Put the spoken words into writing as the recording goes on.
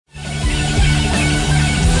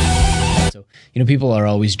people are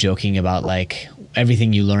always joking about like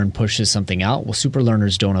everything you learn pushes something out. Well, super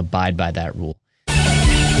learners don't abide by that rule.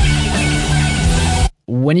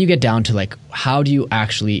 When you get down to like, how do you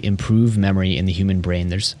actually improve memory in the human brain?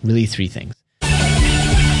 There's really three things.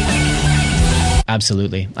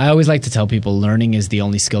 Absolutely. I always like to tell people learning is the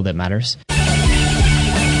only skill that matters.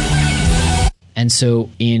 And so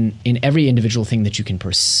in every individual thing that you can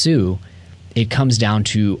pursue, it comes down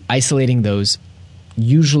to isolating those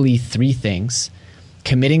usually three things,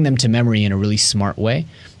 committing them to memory in a really smart way,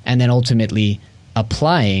 and then ultimately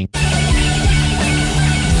applying.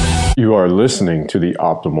 You are listening to the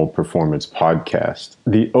Optimal Performance Podcast.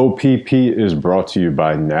 The OPP is brought to you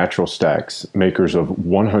by Natural Stacks, makers of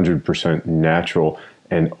 100% natural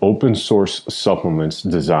and open source supplements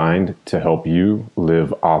designed to help you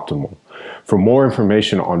live optimal. For more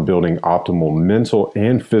information on building optimal mental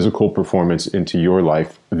and physical performance into your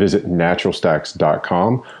life, visit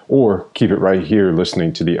naturalstacks.com or keep it right here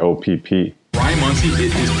listening to the OPP. Ryan Munsey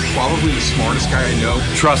is probably the smartest guy I know.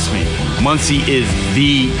 Trust me, Munsey is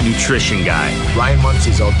the nutrition guy. Ryan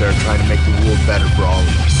Munsey's out there trying to make the world better for all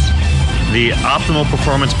of us. The Optimal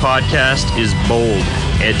Performance Podcast is bold,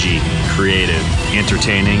 edgy, creative,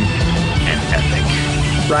 entertaining, and epic.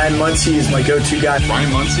 Ryan Munsey is my go-to guy.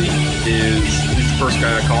 Ryan Munsey he's the first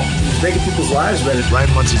guy I call. He's making people's lives better.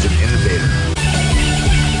 Ryan Munsey's an innovator.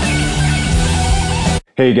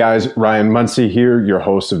 Hey guys, Ryan Munsey here, your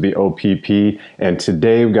host of the OPP, and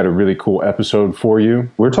today we've got a really cool episode for you.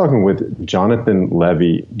 We're talking with Jonathan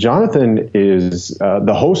Levy. Jonathan is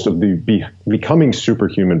the host of the Becoming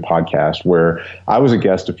Superhuman podcast, where I was a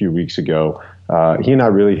guest a few weeks ago. He and I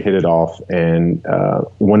really hit it off, and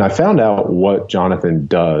when I found out what Jonathan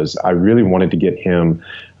does, I really wanted to get him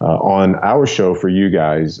on our show for you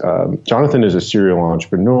guys. Jonathan is a serial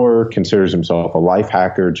entrepreneur, considers himself a life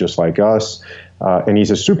hacker just like us. And he's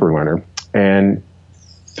a super learner. And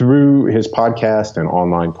through his podcast and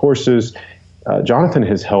online courses, Jonathan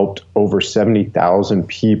has helped over 70,000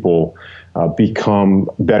 people become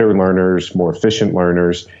better learners, more efficient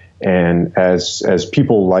learners. And as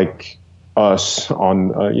people like us on,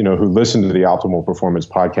 who listen to the Optimal Performance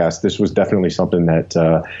Podcast, this was definitely something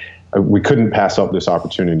that we couldn't pass up this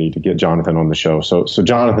opportunity to get Jonathan on the show. So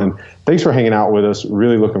Jonathan, thanks for hanging out with us.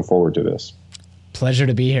 Really looking forward to this. Pleasure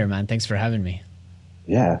to be here, man. Thanks for having me.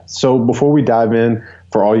 Yeah. So before we dive in,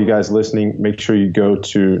 for all you guys listening, make sure you go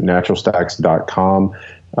to naturalstacks.com.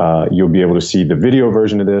 You'll be able to see the video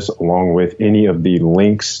version of this along with any of the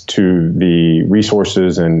links to the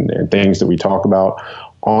resources and things that we talk about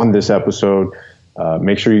on this episode.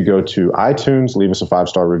 Make sure you go to iTunes, leave us a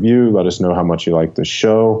 5-star review. Let us know how much you like the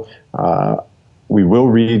show. We will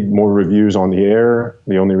read more reviews on the air.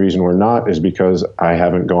 The only reason we're not is because I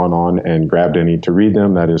haven't gone on and grabbed any to read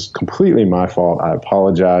them. That is completely my fault. I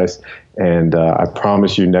apologize. And I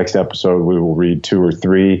promise you next episode we will read 2 or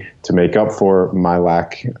 3 to make up for my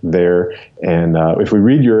lack there. And if we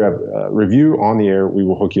read your review on the air, we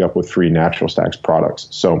will hook you up with free Natural Stacks products.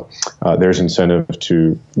 So there's incentive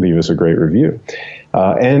to leave us a great review.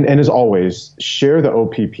 And as always, share the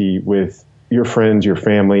OPP with your friends, your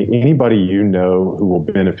family, anybody you know who will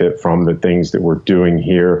benefit from the things that we're doing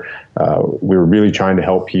here. We're really trying to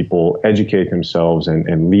help people educate themselves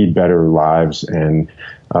and lead better lives. And,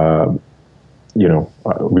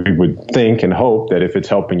 we would think and hope that if it's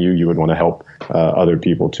helping you, you would want to help other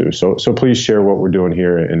people too. So please share what we're doing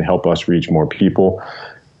here and help us reach more people.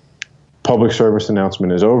 Public service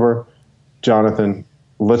announcement is over. Jonathan,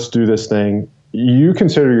 let's do this thing. You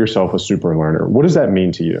consider yourself a super learner. What does that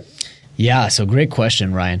mean to you? Yeah, so great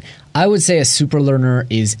question, Ryan. I would say a super learner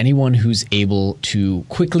is anyone who's able to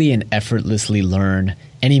quickly and effortlessly learn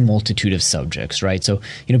any multitude of subjects, right? So,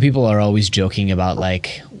 people are always joking about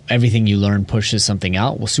like everything you learn pushes something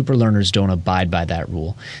out. Well, super learners don't abide by that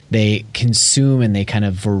rule. They consume and they kind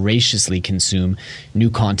of voraciously consume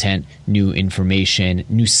new content, new information,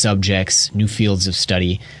 new subjects, new fields of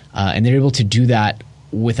study, and they're able to do that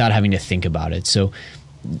without having to think about it. So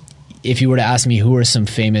if you were to ask me who are some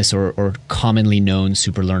famous or commonly known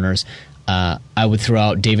super learners, I would throw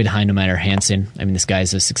out David Heinemeier Hansson. I mean, this guy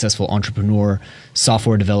is a successful entrepreneur,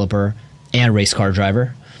 software developer, and race car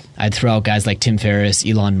driver. I'd throw out guys like Tim Ferriss,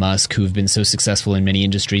 Elon Musk, who have been so successful in many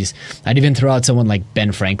industries. I'd even throw out someone like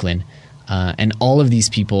Ben Franklin. And all of these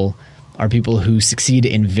people are people who succeed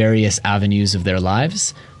in various avenues of their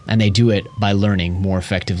lives, and they do it by learning more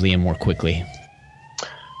effectively and more quickly.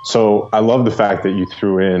 So I love the fact that you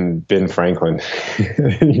threw in Ben Franklin.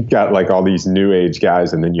 You've got like all these new age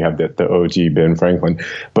guys, and then you have the OG Ben Franklin.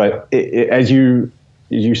 But as you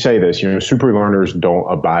say this, super learners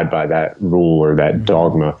don't abide by that rule or that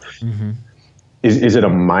dogma. Mm-hmm. Is it a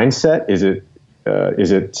mindset? Is it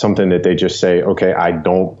Is it something that they just say, okay, I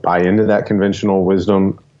don't buy into that conventional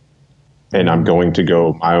wisdom and I'm going to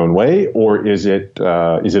go my own way? Or is it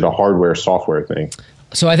a hardware software thing?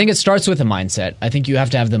 So I think it starts with a mindset. I think you have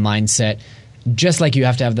to have the mindset, just like you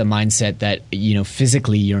have to have the mindset that,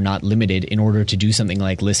 physically you're not limited in order to do something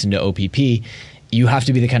like listen to OPP. You have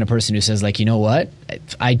to be the kind of person who says, like, you know what?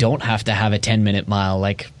 I don't have to have a 10-minute mile.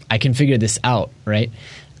 Like, I can figure this out, right?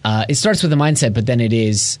 It starts with a mindset, but then it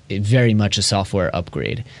is very much a software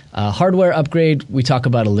upgrade. Hardware upgrade, we talk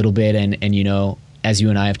about a little bit, and as you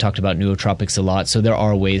and I have talked about nootropics a lot, so there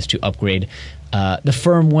are ways to upgrade the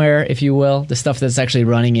firmware, if you will, the stuff that's actually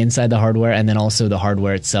running inside the hardware, and then also the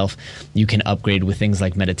hardware itself. You can upgrade with things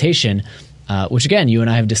like meditation, which again, you and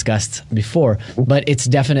I have discussed before, but it's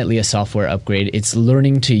definitely a software upgrade. It's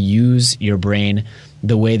learning to use your brain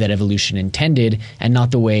the way that evolution intended and not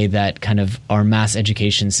the way that kind of our mass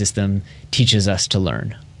education system teaches us to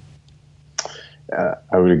learn.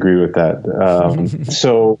 I would agree with that.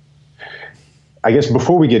 So I guess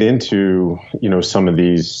before we get into, some of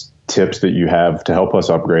these tips that you have to help us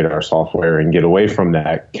upgrade our software and get away from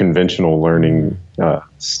that conventional learning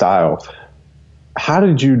style, how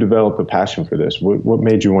did you develop a passion for this? What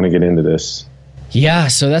made you want to get into this? Yeah,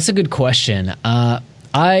 so that's a good question.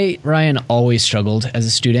 Ryan, always struggled as a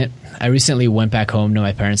student. I recently went back home to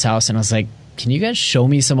my parents' house and I was like, can you guys show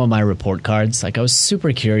me some of my report cards? Like, I was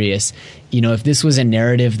super curious, if this was a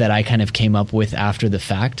narrative that I kind of came up with after the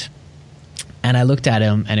fact. And I looked at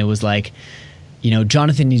him and it was like,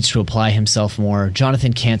 Jonathan needs to apply himself more.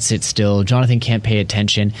 Jonathan can't sit still. Jonathan can't pay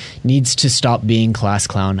attention, needs to stop being class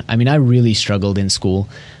clown. I mean, I really struggled in school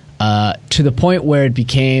to the point where it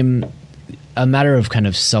became a matter of kind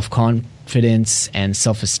of self-confidence and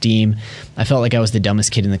self-esteem. I felt like I was the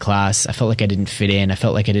dumbest kid in the class. I felt like I didn't fit in. I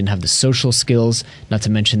felt like I didn't have the social skills, not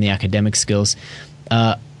to mention the academic skills.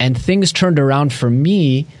 And things turned around for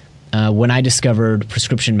me when I discovered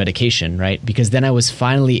prescription medication, right? Because then I was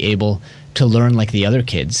finally able to learn like the other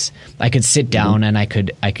kids. I could sit down and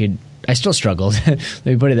I still struggled. Let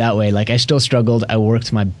me put it that way. Like, I still struggled. I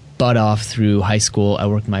worked my butt off through high school. I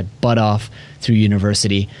worked my butt off through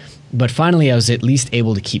university. But finally, I was at least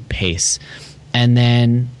able to keep pace. And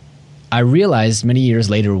then I realized many years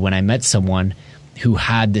later when I met someone who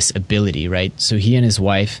had this ability, right? So he and his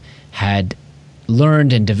wife had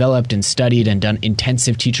learned and developed and studied and done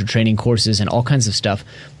intensive teacher training courses and all kinds of stuff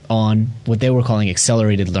on what they were calling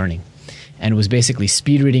accelerated learning. And it was basically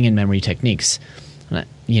speed reading and memory techniques. At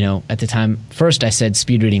the time, first I said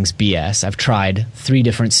speed reading's BS. I've tried 3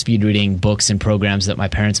 different speed reading books and programs that my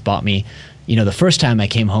parents bought me. The first time I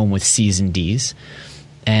came home with C's and D's.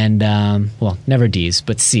 And, never D's,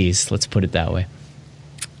 but C's, let's put it that way.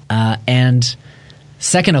 And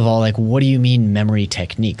second of all, like, what do you mean memory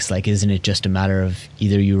techniques? Like, isn't it just a matter of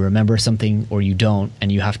either you remember something or you don't,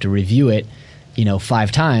 and you have to review it,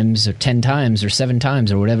 5 times or 10 times or 7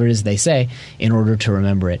 times or whatever it is they say in order to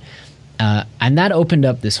remember it. And that opened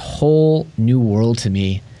up this whole new world to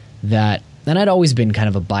me and I'd always been kind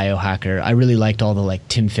of a biohacker. I really liked all the like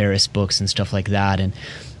Tim Ferriss books and stuff like that. And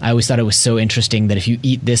I always thought it was so interesting that if you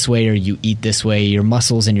eat this way or you eat this way, your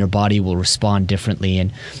muscles in your body will respond differently.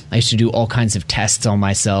 And I used to do all kinds of tests on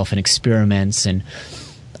myself and experiments. And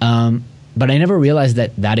but I never realized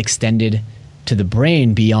that extended to the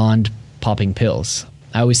brain beyond popping pills.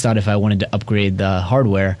 I always thought if I wanted to upgrade the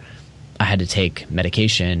hardware, I had to take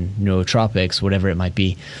medication, nootropics, whatever it might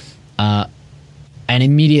be. And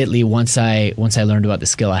immediately once I learned about the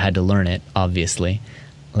skill, I had to learn it, obviously.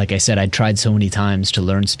 Like I said, I'd tried so many times to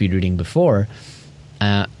learn speed reading before,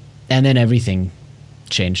 and then everything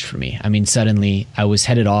changed for me. I mean, suddenly I was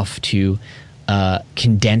headed off to a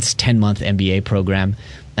condensed 10-month MBA program,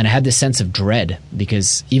 and I had this sense of dread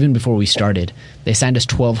because even before we started, they assigned us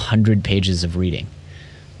 1,200 pages of reading.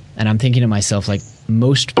 And I'm thinking to myself, like,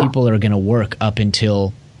 most people are going to work up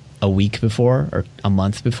until a week before or a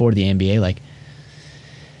month before the MBA,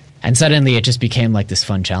 and suddenly it just became like this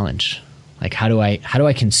fun challenge. Like, how do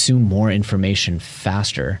I consume more information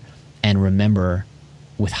faster and remember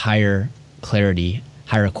with higher clarity,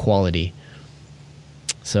 higher quality?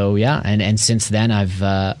 So yeah, and since then I've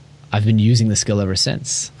been using the skill ever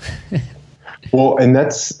since. Well, and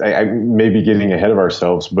that's I may be getting ahead of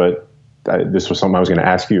ourselves, but this was something I was going to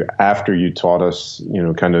ask you after you taught us,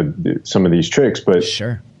 kind of some of these tricks. But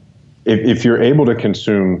sure, if you're able to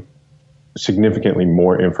consume significantly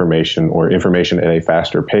more information or information at a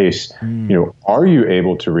faster pace, are you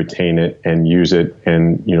able to retain it and use it?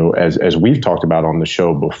 And, as we've talked about on the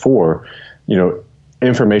show before,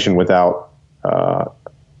 information without,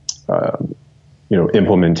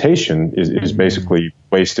 implementation is basically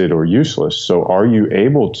wasted or useless. So are you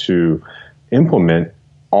able to implement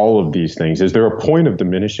all of these things? Is there a point of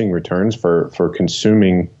diminishing returns for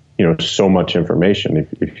consuming, so much information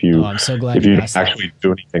if you I'm so glad if you you asked actually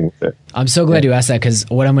do anything with it? I'm so glad you asked that, because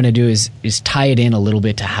what I'm going to do is tie it in a little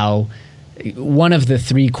bit to how one of the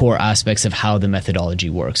three core aspects of how the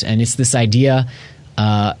methodology works. And it's this idea,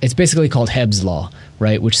 it's basically called Hebb's law,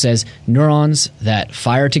 right? Which says neurons that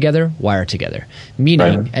fire together, wire together.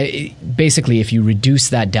 Meaning, basically, if you reduce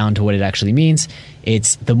that down to what it actually means,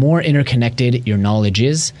 it's the more interconnected your knowledge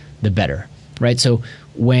is, the better, right? So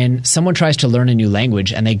when someone tries to learn a new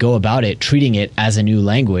language and they go about it treating it as a new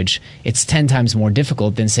language, it's 10 times more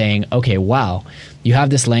difficult than saying, okay, wow, you have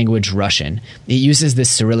this language, Russian. It uses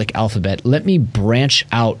this Cyrillic alphabet. Let me branch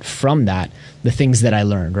out from that the things that I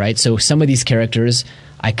learned, right? So some of these characters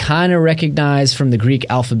I kind of recognize from the Greek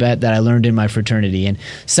alphabet that I learned in my fraternity. And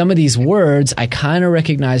some of these words I kind of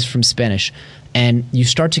recognize from Spanish. And you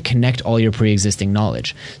start to connect all your pre-existing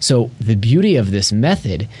knowledge. So the beauty of this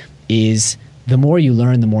method is the more you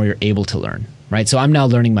learn, the more you're able to learn, right? So I'm now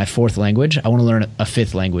learning my fourth language. I want to learn a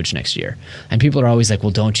fifth language next year. And people are always like,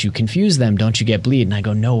 well, don't you confuse them? Don't you get bleed? And I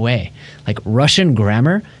go, no way. Like, Russian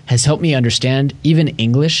grammar has helped me understand even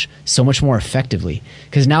English so much more effectively.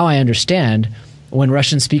 Because now I understand when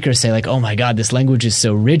Russian speakers say like, oh my God, this language is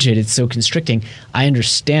so rigid, it's so constricting, I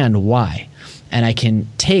understand why. And I can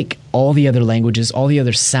take all the other languages, all the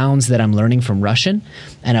other sounds that I'm learning from Russian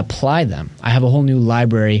and apply them. I have a whole new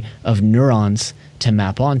library of neurons to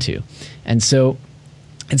map onto. And so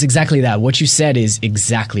it's exactly that. What you said is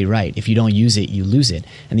exactly right. If you don't use it, you lose it.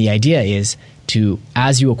 And the idea is to,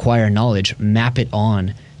 as you acquire knowledge, map it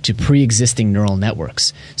on to pre-existing neural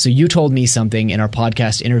networks. So you told me something in our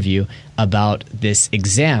podcast interview about this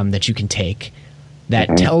exam that you can take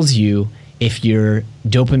that tells you if you're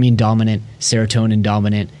dopamine dominant, serotonin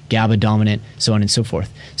dominant, GABA dominant, so on and so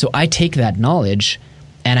forth. So I take that knowledge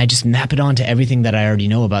and I just map it onto everything that I already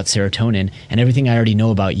know about serotonin and everything I already know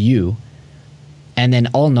about you. And then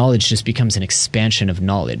all knowledge just becomes an expansion of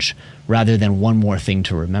knowledge rather than one more thing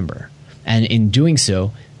to remember. And in doing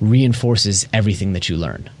so, reinforces everything that you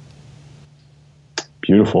learn.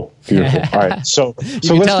 Beautiful. All right, so you let's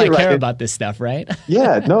can tell I get care right about this stuff, right?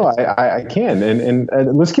 Yeah, no, I can,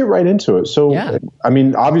 and let's get right into it. So, yeah. I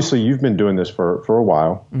mean, obviously, you've been doing this for a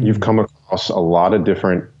while. Mm-hmm. You've come across a lot of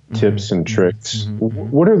different tips and tricks. Mm-hmm.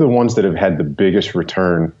 What are the ones that have had the biggest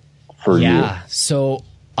return for you? Yeah, so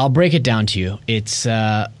I'll break it down to you. It's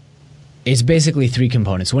basically three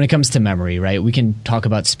components. When it comes to memory, right? We can talk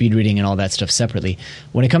about speed reading and all that stuff separately.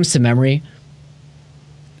 When it comes to memory,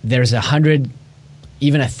 there's 100,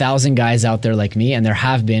 even 1,000 guys out there like me, and there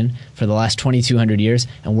have been for the last 2,200 years,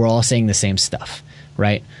 and we're all saying the same stuff,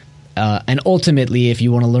 right? And ultimately, if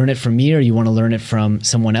you want to learn it from me or you want to learn it from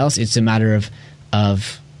someone else, it's a matter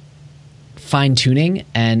of fine-tuning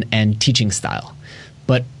and teaching style.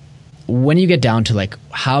 But when you get down to like,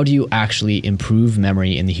 how do you actually improve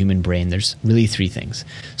memory in the human brain, there's really three things.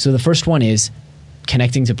 So the first one is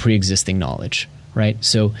connecting to pre-existing knowledge, right?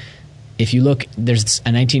 So if you look, there's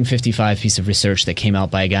a 1955 piece of research that came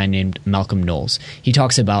out by a guy named Malcolm Knowles. He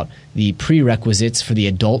talks about the prerequisites for the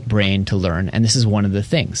adult brain to learn, and this is one of the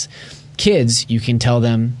things. Kids, you can tell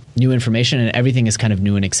them new information, and everything is kind of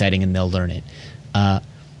new and exciting, and they'll learn it.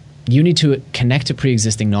 You need to connect to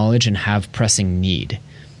pre-existing knowledge and have pressing need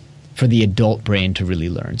for the adult brain to really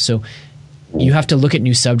learn. So you have to look at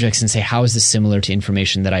new subjects and say, how is this similar to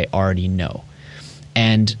information that I already know?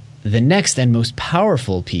 And the next and most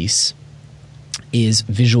powerful piece is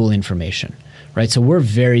visual information, right? So we're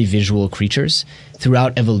very visual creatures.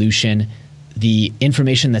 Throughout evolution, the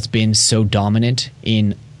information that's been so dominant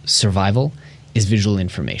in survival is visual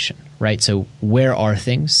information, right? So where are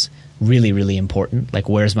things? Really, really important. Like,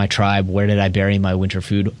 where's my tribe? Where did I bury my winter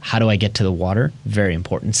food? How do I get to the water? Very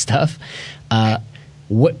important stuff.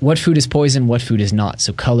 What food is poison? What food is not?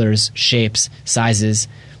 So colors, shapes, sizes,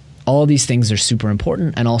 all these things are super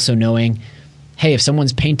important. And also knowing, hey, if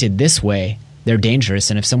someone's painted this way, they're dangerous.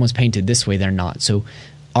 And if someone's painted this way, they're not. So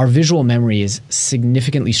our visual memory is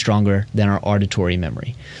significantly stronger than our auditory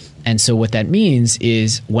memory. And so what that means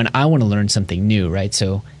is when I want to learn something new, right?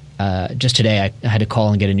 So just today, I had to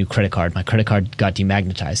call and get a new credit card. My credit card got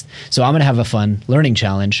demagnetized. So I'm going to have a fun learning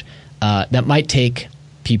challenge that might take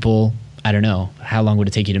people, I don't know, how long would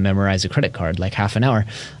it take you to memorize a credit card? Like half an hour.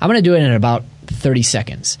 I'm going to do it in about 30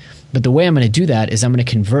 seconds. But the way I'm going to do that is I'm going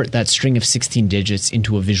to convert that string of 16 digits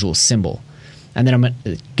into a visual symbol. And then I'm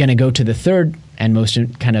going to go to the third most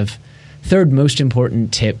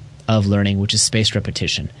important tip of learning, which is spaced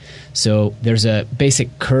repetition. So there's a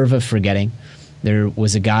basic curve of forgetting. There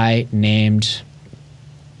was a guy named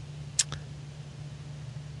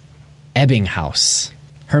Ebbinghaus.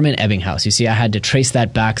 Hermann Ebbinghaus. You see, I had to trace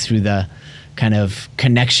that back through the kind of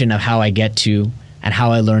connection of how I get to and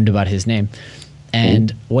how I learned about his name.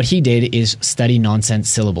 And what he did is study nonsense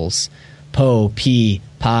syllables, po, pi,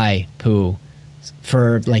 pi, poo,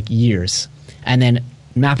 for like years, and then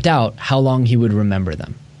mapped out how long he would remember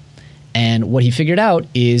them. And what he figured out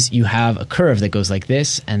is you have a curve that goes like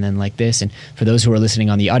this and then like this. And for those who are listening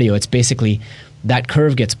on the audio, it's basically that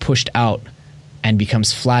curve gets pushed out and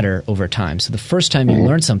becomes flatter over time. So the first time you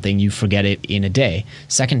learn something, you forget it in a day.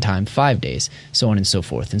 Second time, 5 days, so on and so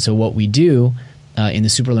forth. And so what we do in the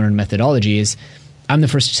Superlearn methodology is, I'm the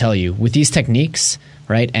first to tell you, with these techniques,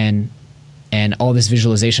 right, and all this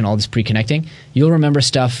visualization, all this pre-connecting, you'll remember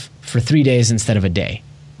stuff for 3 days instead of a day.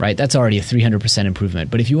 Right, that's already a 300% improvement.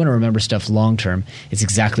 But if you want to remember stuff long term, it's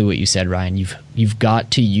exactly what you said, Ryan. You've got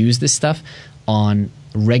to use this stuff on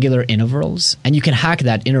regular intervals, and you can hack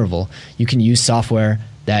that interval. You can use software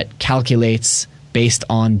that calculates based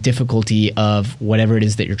on difficulty of whatever it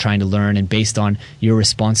is that you're trying to learn, and based on your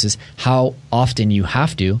responses, how often you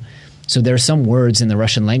have to. So there are some words in the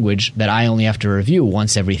Russian language that I only have to review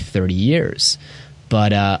once every 30 years.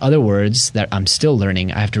 But other words that I'm still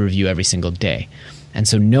learning, I have to review every single day. And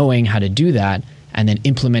so knowing how to do that and then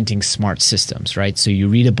implementing smart systems, right? So you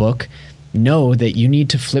read a book, know that you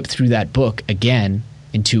need to flip through that book again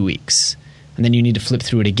in 2 weeks. And then you need to flip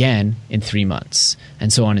through it again in 3 months,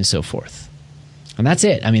 and so on and so forth. And that's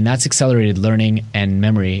it. I mean, that's accelerated learning and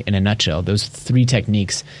memory in a nutshell. Those 3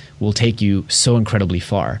 techniques will take you so incredibly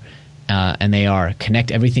far. And they are: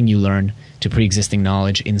 connect everything you learn to pre-existing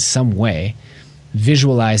knowledge in some way,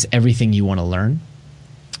 visualize everything you want to learn,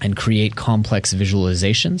 and create complex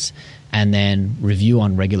visualizations, and then review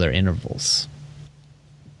on regular intervals.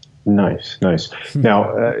 Nice.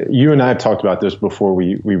 Now, you and I have talked about this before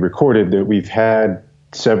we recorded, that we've had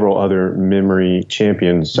several other memory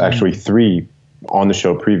champions, actually 3 on the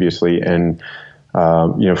show previously. And,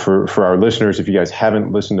 for our listeners, if you guys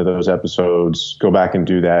haven't listened to those episodes, go back and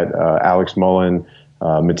do that. Alex Mullen,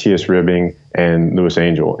 Matthias Ribbing, and Louis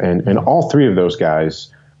Angel. And all 3 of those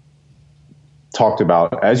guys talked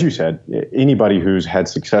about, as you said, anybody who's had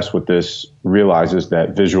success with this realizes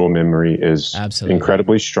that visual memory is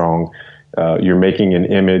incredibly strong. You're making an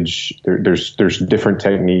image. There's different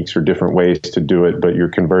techniques or different ways to do it, but you're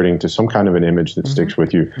converting to some kind of an image that sticks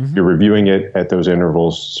with you. You're reviewing it at those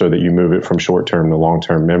intervals so that you move it from short-term to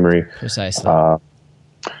long-term memory. Precisely.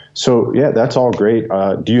 So, yeah, that's all great.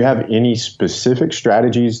 Do you have any specific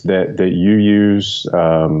strategies that you use?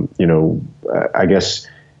 I guess,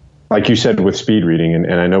 like you said, with speed reading,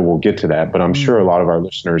 and I know we'll get to that, but I'm sure a lot of our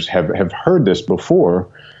listeners have heard this before,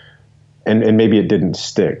 and maybe it didn't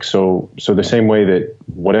stick. So the same way that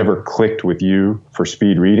whatever clicked with you for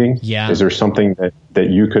speed reading, is there something that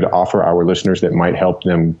you could offer our listeners that might help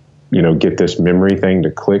them, get this memory thing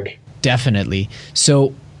to click? Definitely.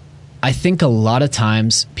 So I think a lot of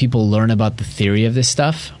times people learn about the theory of this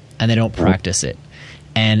stuff and they don't practice it.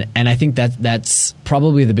 And I think that's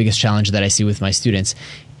probably the biggest challenge that I see with my students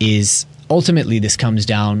is ultimately this comes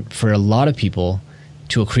down for a lot of people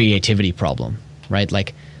to a creativity problem, right?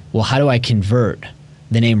 Like, well, how do I convert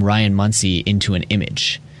the name Ryan Munsey into an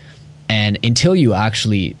image? And until you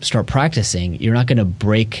actually start practicing, you're not going to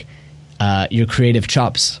break your creative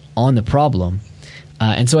chops on the problem.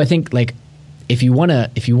 And so I think, like, if you want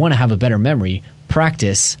to have a better memory,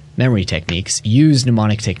 practice memory techniques, use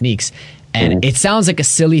mnemonic techniques. And it sounds like a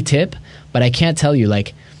silly tip, but I can't tell you,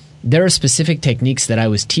 like, there are specific techniques that I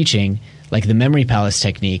was teaching, like the Memory Palace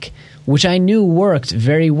technique, which I knew worked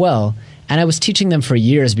very well. And I was teaching them for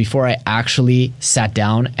years before I actually sat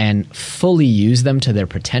down and fully used them to their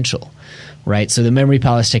potential, right? So the Memory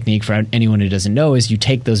Palace technique, for anyone who doesn't know, is you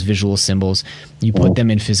take those visual symbols, you put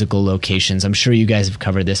them in physical locations. I'm sure you guys have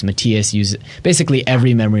covered this. Matthias uses it. Basically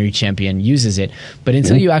every memory champion uses it. But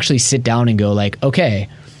until you actually sit down and go like, okay,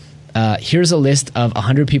 here's a list of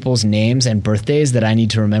 100 people's names and birthdays that I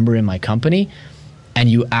need to remember in my company, and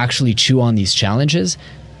you actually chew on these challenges,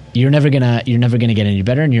 you're never gonna get any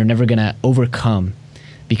better, and you're never gonna overcome,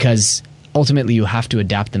 because ultimately you have to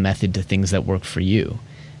adapt the method to things that work for you.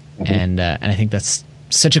 And I think that's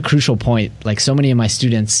such a crucial point. Like, so many of my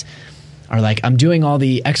students are like, I'm doing all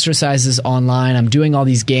the exercises online, I'm doing all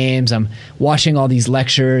these games, I'm watching all these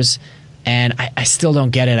lectures, and I still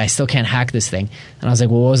don't get it. I still can't hack this thing. And I was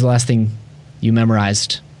like, well, what was the last thing you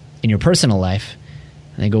memorized in your personal life?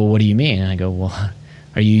 And they go, well, what do you mean? And I go, well,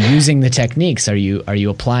 are you using the techniques? Are you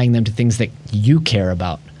applying them to things that you care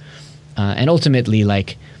about? And ultimately,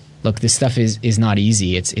 like, look, this stuff is not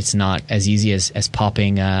easy. It's not as easy as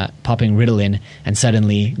popping Ritalin and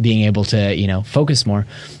suddenly being able to, focus more.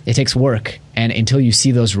 It takes work. And until you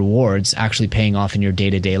see those rewards actually paying off in your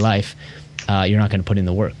day-to-day life, you're not going to put in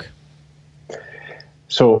the work.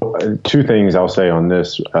 So two things I'll say on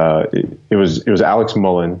this. It was Alex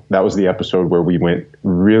Mullen. That was the episode where we went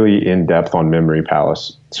really in depth on Memory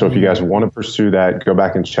Palace. So if you guys want to pursue that, go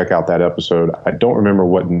back and check out that episode. I don't remember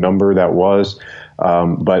what number that was,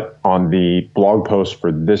 but on the blog post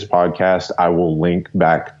for this podcast, I will link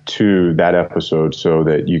back to that episode so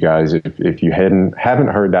that you guys, if you haven't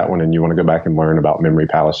heard that one and you want to go back and learn about Memory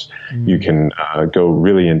Palace, you can go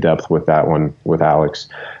really in depth with that one with Alex.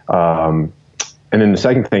 And then the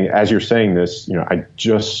second thing, as you're saying this, I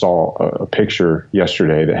just saw a picture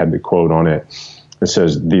yesterday that had the quote on it. It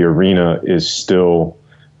says, "The arena is still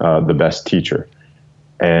the best teacher."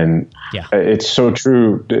 And it's so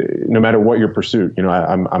true. No matter what your pursuit,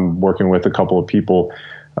 I'm working with a couple of people,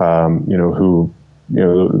 who,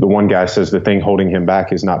 the one guy says the thing holding him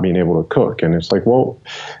back is not being able to cook. And it's like, well,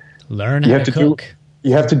 learn how to cook.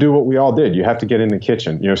 You have to do what we all did. You have to get in the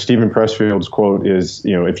kitchen. Stephen Pressfield's quote is,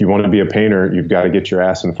 if you want to be a painter, you've got to get your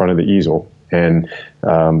ass in front of the easel. And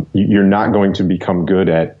you're not going to become good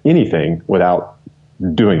at anything without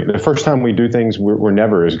doing it. The first time we do things, we're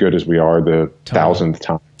never as good as we are the thousandth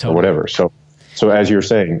time or whatever. So as you're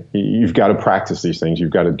saying, you've got to practice these things. You've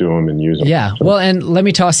got to do them and use them. Yeah. Well, and let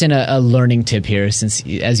me toss in a learning tip here, since,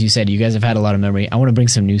 as you said, you guys have had a lot of memory. I want to bring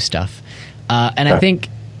some new stuff. I think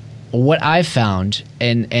what I've found,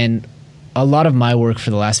 and a lot of my work for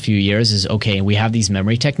the last few years is, okay, we have these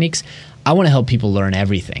memory techniques. I want to help people learn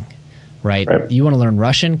everything, right? You want to learn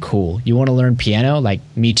Russian? Cool. You want to learn piano? Like,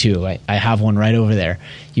 me too. I have one right over there.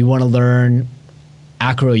 You want to learn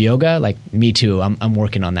acro yoga? Like, me too. I'm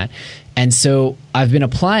working on that. And so I've been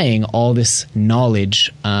applying all this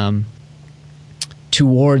knowledge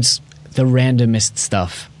towards the randomest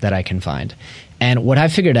stuff that I can find. And what I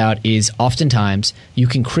figured out is oftentimes you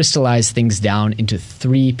can crystallize things down into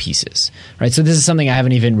 3 pieces, right? So this is something I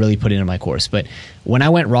haven't even really put into my course. But when I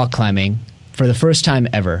went rock climbing for the first time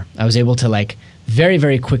ever, I was able to very,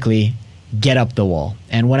 very quickly get up the wall.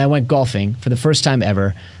 And when I went golfing for the first time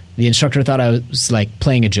ever, the instructor thought I was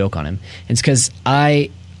playing a joke on him. It's because I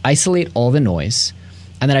isolate all the noise,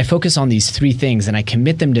 and then I focus on these 3 things and I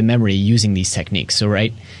commit them to memory using these techniques. So,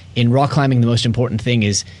 right, in rock climbing, the most important thing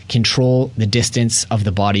is control the distance of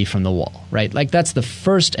the body from the wall, right? That's the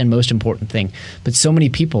first and most important thing. But so many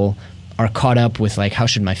people are caught up with how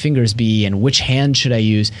should my fingers be and which hand should I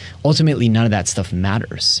use? Ultimately, none of that stuff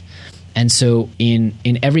matters. And so in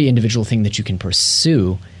every individual thing that you can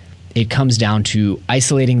pursue, it comes down to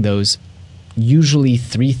isolating those usually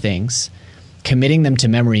 3 things, committing them to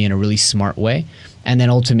memory in a really smart way, and then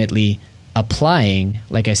ultimately applying,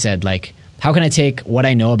 like I said, how can I take what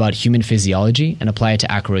I know about human physiology and apply it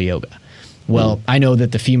to acro yoga? Well, I know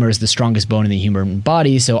that the femur is the strongest bone in the human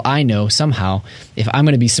body, so I know somehow if I'm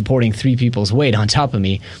going to be supporting 3 people's weight on top of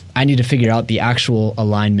me, I need to figure out the actual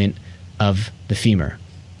alignment of the femur,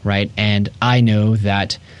 right? And I know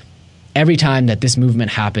that every time that this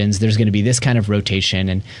movement happens, there's going to be this kind of rotation,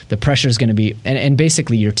 and the pressure is going to be, and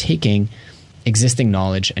basically you're taking existing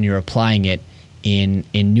knowledge and you're applying it in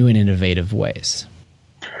new and innovative ways.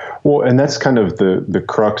 Well, and that's kind of the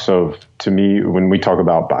crux of, to me, when we talk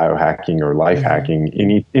about biohacking or life hacking,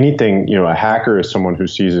 anything, a hacker is someone who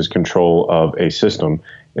seizes control of a system.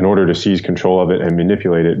 In order to seize control of it and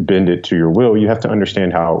manipulate it, bend it to your will, you have to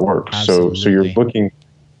understand how it works. Absolutely. So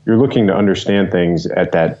you're looking to understand things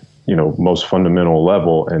at that, most fundamental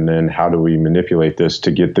level, and then how do we manipulate this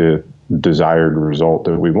to get the desired result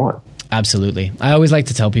that we want? Absolutely. I always like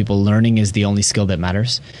to tell people learning is the only skill that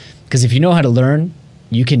matters, because if you know how to learn,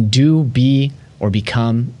 you can do, be, or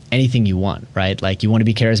become anything you want, right? You want to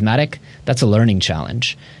be charismatic? That's a learning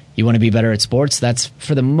challenge. You want to be better at sports? That's,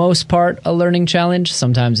 for the most part, a learning challenge.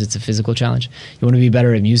 Sometimes it's a physical challenge. You want to be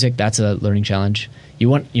better at music? That's a learning challenge. You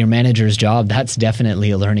want your manager's job? That's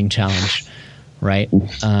definitely a learning challenge, right?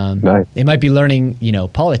 Nice. It might be learning,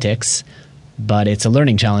 politics, but it's a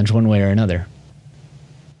learning challenge one way or another.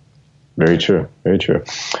 Very true. Very true.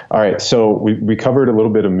 All right. So we covered a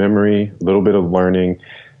little bit of memory, a little bit of learning.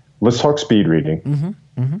 Let's talk speed reading.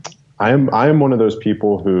 Mm-hmm. Mm-hmm. I am one of those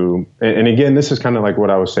people who, and again, this is kind of like what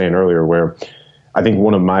I was saying earlier, where I think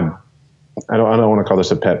one of my, I don't want to call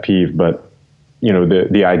this a pet peeve, but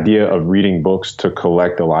the idea of reading books to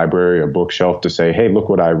collect a library, a bookshelf to say, hey, look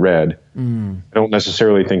what I read. I don't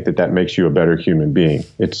necessarily think that makes you a better human being.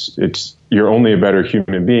 You're only a better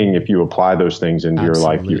human being if you apply those things into your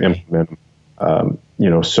life, you implement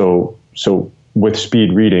them. So with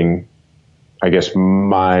speed reading, I guess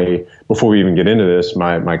before we even get into this,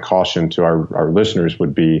 my caution to our listeners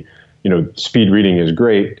would be, speed reading is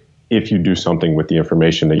great if you do something with the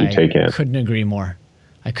information that you take in. I couldn't agree more.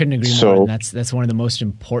 And that's one of the most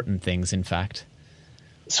important things, in fact.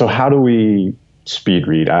 So how do we speed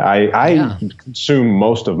read? I consume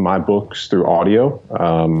most of my books through audio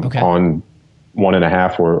on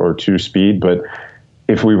 1.5 or 2 speed. But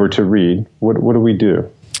if we were to read, what do we do?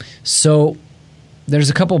 So there's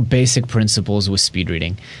a couple basic principles with speed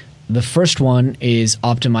reading. The first one is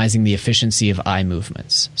optimizing the efficiency of eye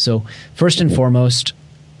movements. So first and foremost,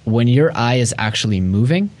 when your eye is actually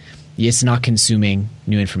moving, it's not consuming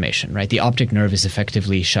new information, right? The optic nerve is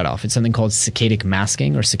effectively shut off. It's something called saccadic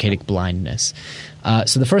masking or saccadic blindness.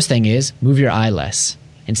 So the first thing is move your eye less.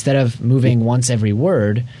 Instead of moving once every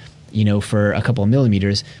word, for a couple of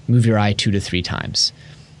millimeters, move your eye 2 to 3 times.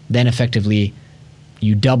 Then effectively,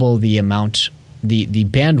 you double the amount, the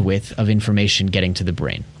bandwidth of information getting to the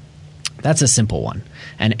brain. That's a simple one.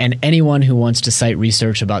 And anyone who wants to cite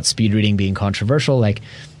research about speed reading being controversial, like,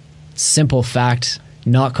 simple fact,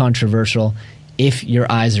 not controversial. If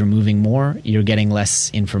your eyes are moving more, you're getting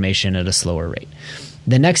less information at a slower rate.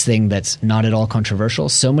 The next thing that's not at all controversial,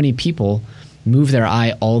 so many people move their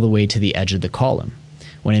eye all the way to the edge of the column.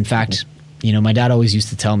 When in fact, my dad always used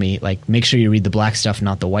to tell me, like, make sure you read the black stuff,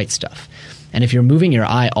 not the white stuff. And if you're moving your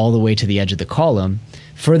eye all the way to the edge of the column,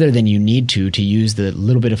 further than you need to use the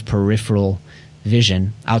little bit of peripheral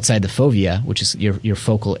vision outside the fovea, which is your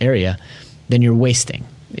focal area, then you're wasting.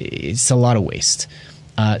 It's a lot of waste.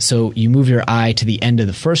 So you move your eye to the end of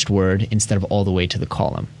the first word instead of all the way to the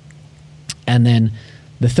column. And then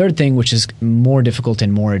the third thing, which is more difficult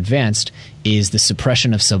and more advanced, is the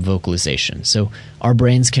suppression of subvocalization. So our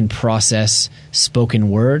brains can process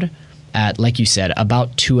spoken word at, like you said,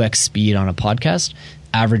 about 2x speed on a podcast.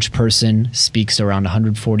 Average person speaks around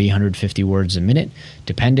 140, 150 words a minute,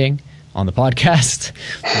 depending on the podcast.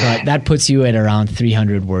 But that puts you at around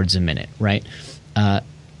 300 words a minute, right?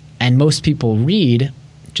 And most people read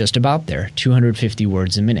just about there, 250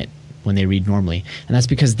 words a minute when they read normally. And that's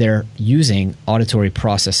because they're using auditory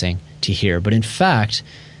processing to hear. But in fact,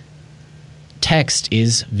 text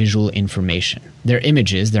is visual information. They're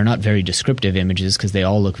images. They're not very descriptive images because they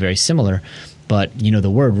all look very similar. But, the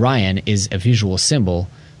word Ryan is a visual symbol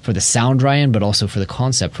for the sound Ryan, but also for the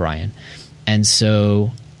concept Ryan. And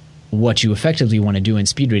so what you effectively want to do in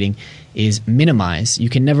speed reading is minimize. You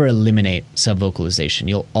can never eliminate subvocalization.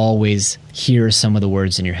 You'll always hear some of the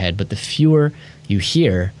words in your head, but the fewer you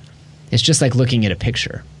hear, it's just like looking at a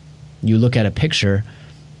picture. You look at a picture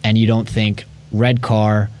and you don't think red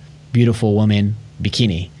car, beautiful woman,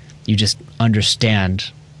 bikini. You just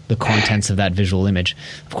understand the contents of that visual image.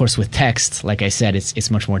 Of course, with text, like I said,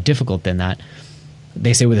 it's much more difficult than that.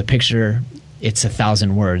 They say with a picture, it's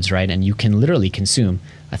 1,000 words, right? And you can literally consume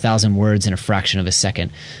 1,000 words in a fraction of a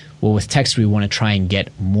second. Well, with text, we want to try and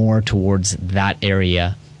get more towards that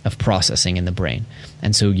area of processing in the brain.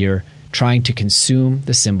 And so you're trying to consume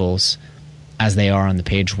the symbols as they are on the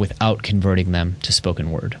page without converting them to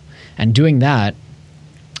spoken word. And doing that,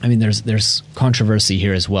 there's controversy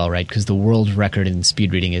here as well, right? Because the world record in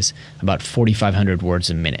speed reading is about 4,500 words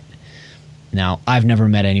a minute. Now, I've never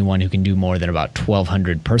met anyone who can do more than about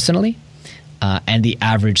 1,200 personally. And the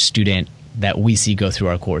average student that we see go through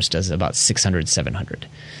our course does about 600, 700.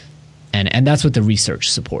 And that's what the research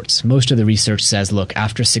supports. Most of the research says, look,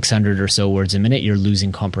 after 600 or so words a minute, you're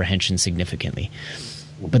losing comprehension significantly.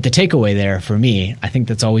 But the takeaway there for me, I think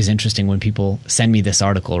that's always interesting when people send me this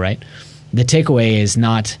article, right? The takeaway is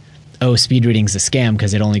not, oh, speed reading's a scam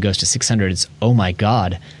because it only goes to 600. It's, oh my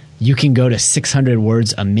God, you can go to 600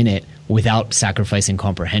 words a minute without sacrificing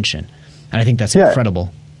comprehension. And I think that's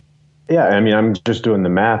incredible. Yeah, I'm just doing the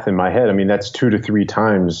math in my head. That's 2 to 3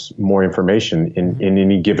 times more information in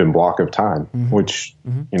any given block of time, which,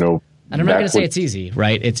 And I'm not going to say it's easy,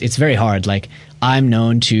 right? It's very hard. Like, I'm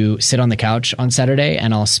known to sit on the couch on Saturday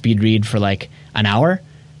and I'll speed read for like an hour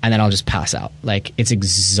and then I'll just pass out. Like, it's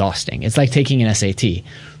exhausting. It's like taking an SAT.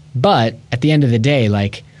 But at the end of the day,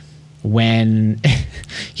 like, when,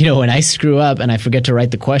 when I screw up and I forget to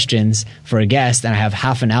write the questions for a guest and I have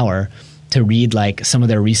half an hour to read like some of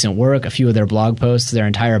their recent work, a few of their blog posts, their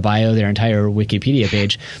entire bio, their entire Wikipedia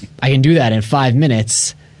page, I can do that in 5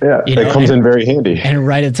 minutes. Yeah, it comes in very handy. And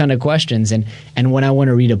write a ton of questions. And when I want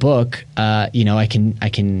to read a book, I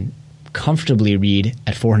can comfortably read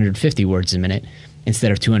at 450 words a minute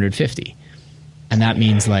instead of 250. And that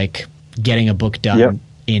means like getting a book done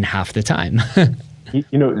in half the time.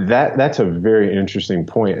 That's a very interesting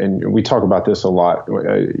point. And we talk about this a lot.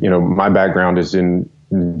 My background is in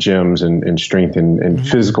gyms and strength and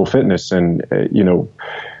physical fitness. And,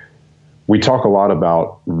 we talk a lot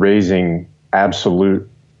about raising absolute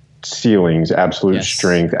ceilings, absolute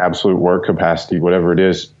strength, absolute work capacity, whatever it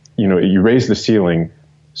is. you raise the ceiling,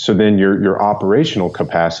 so then your operational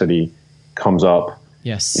capacity comes up.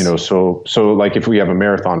 Yes. So like if we have a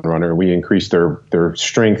marathon runner, we increase their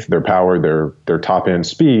strength, their power, their top end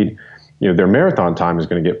speed, their marathon time is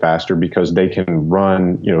going to get faster because they can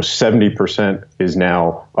run, 70% is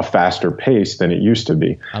now a faster pace than it used to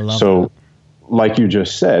be. I love so that. Like you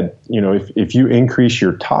just said, if you increase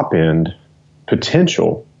your top end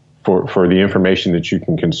potential for the information that you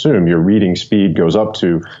can consume, your reading speed goes up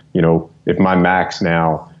to, if my max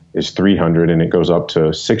now is 300 and it goes up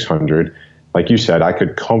to 600, like you said, I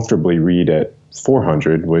could comfortably read at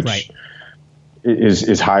 400, which right.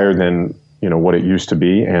 is higher than, what it used to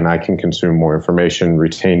be. And I can consume more information,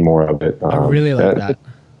 retain more of it. I really like that.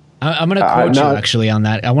 I'm going to quote you actually on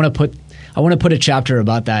that. I want to put a chapter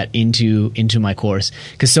about that into my course,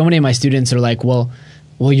 because so many of my students are like, well,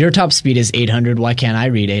 your top speed is 800. Why can't I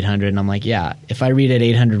read 800? And I'm like, yeah, if I read at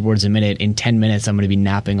 800 words a minute, in 10 minutes, I'm going to be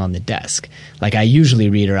napping on the desk. Like I usually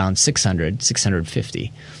read around 600,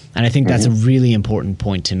 650. And I think that's a really important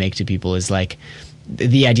point to make to people, is like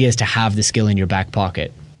the idea is to have the skill in your back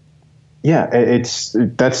pocket. Yeah, that's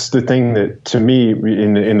the thing that, to me,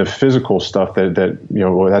 in the physical stuff that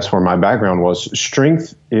that's where my background was.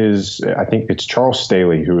 Strength is, I think it's Charles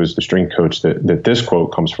Staley, who is the strength coach that this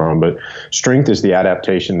quote comes from, but strength is the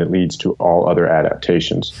adaptation that leads to all other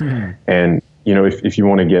adaptations. And, if you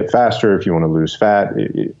want to get faster, if you want to lose fat,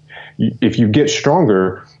 if you get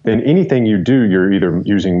stronger, then anything you do, you're either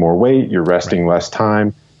using more weight, you're resting less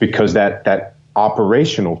time, because that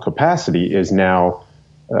operational capacity is now,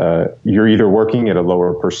 you're either working at a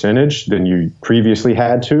lower percentage than you previously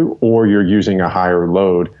had to, or you're using a higher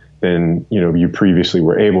load than you previously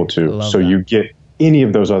were able to. So you get any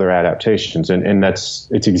of those other adaptations, and it's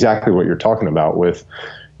exactly what you're talking about. With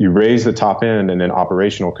you raise the top end, and then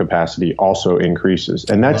operational capacity also increases,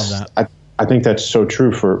 and I think that's so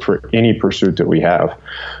true for any pursuit that we have.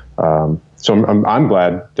 So I'm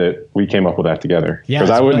glad that we came up with that together. Yeah,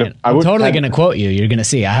 I'm totally going to quote you. You're going to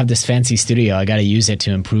see. I have this fancy studio. I got to use it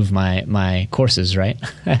to improve my courses, right?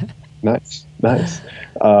 Nice.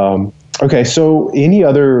 Okay, so any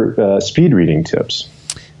other speed reading tips?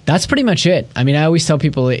 That's pretty much it. I mean, I always tell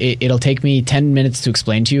people it'll take me 10 minutes to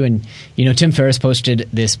explain to you. And, Tim Ferriss posted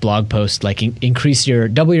this blog post, like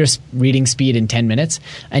double your reading speed in 10 minutes.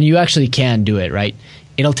 And you actually can do it, right?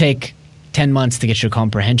 It'll take 10 months to get your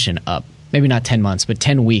comprehension up. Maybe not 10 months, but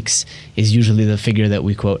 10 weeks is usually the figure that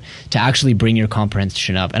we quote to actually bring your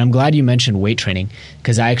comprehension up. And I'm glad you mentioned weight training,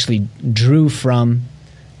 because I actually drew from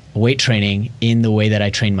weight training in the way that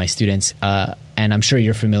I train my students. And I'm sure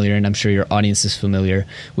you're familiar, and I'm sure your audience is familiar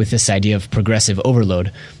with this idea of progressive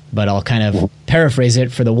overload. But I'll kind of paraphrase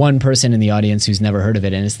it for the one person in the audience who's never heard of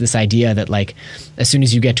it. And it's this idea that, like, as soon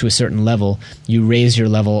as you get to a certain level, you raise your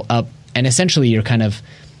level up, and essentially you're kind of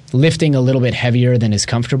lifting a little bit heavier than is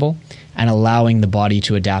comfortable and allowing the body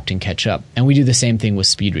to adapt and catch up. And we do the same thing with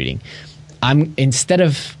speed reading. And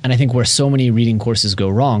I think where so many reading courses go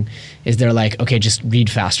wrong is they're like, okay, just read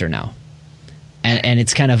faster now. And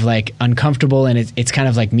it's kind of like uncomfortable, and it's kind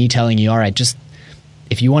of like me telling you, all right, just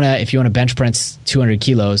if you want to bench press 200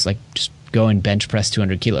 kilos, like just go and bench press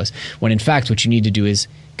 200 kilos. When in fact, what you need to do is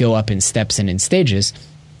go up in steps and in stages.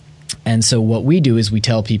 And so what we do is we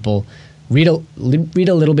tell people, read a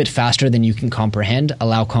little bit faster than you can comprehend,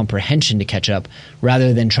 allow comprehension to catch up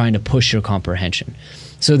rather than trying to push your comprehension.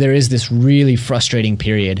 So there is this really frustrating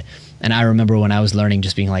period. And I remember when I was learning,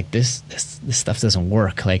 just being like, this stuff doesn't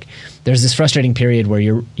work. Like, there's this frustrating period where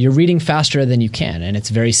you're reading faster than you can. And it's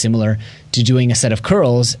very similar to doing a set of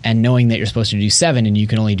curls and knowing that you're supposed to do 7 and you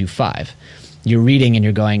can only do 5. You're reading and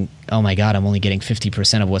you're going, oh my God, I'm only getting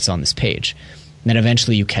 50% of what's on this page. And then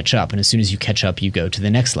eventually you catch up. And as soon as you catch up, you go to the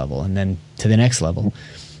next level and then to the next level.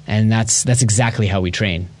 And that's exactly how we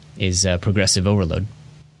train, is progressive overload.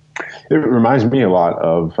 It reminds me a lot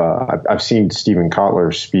of, I've seen Stephen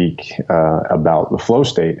Kotler speak about the flow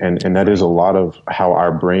state, and that is a lot of how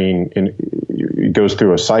our brain goes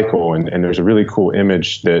through a cycle. And there's a really cool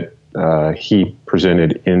image that he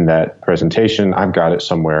presented in that presentation. I've got it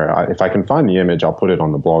somewhere. If I can find the image, I'll put it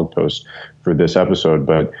on the blog post for this episode.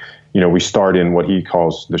 But, we start in what he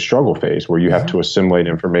calls the struggle phase, where you have to assimilate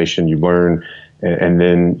information, you learn, and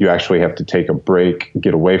then you actually have to take a break,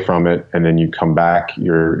 get away from it, and then you come back.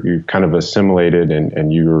 You've kind of assimilated,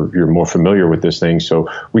 and you're more familiar with this thing. So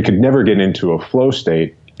we could never get into a flow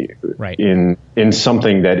state in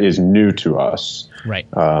something that is new to us. Right.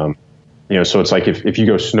 So it's like if you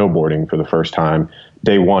go snowboarding for the first time,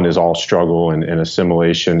 day one is all struggle and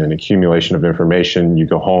assimilation and accumulation of information. You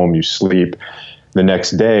go home, you sleep. The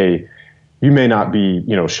next day, you may not be,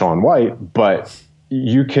 Shaun White, but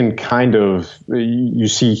you can you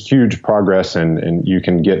see huge progress and you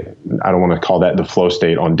can get, I don't want to call that the flow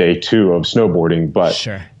state on day 2 of snowboarding, but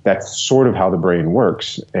Sure. that's sort of how the brain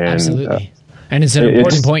works. And, Absolutely. And it's an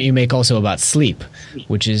important point you make also about sleep,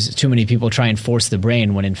 which is too many people try and force the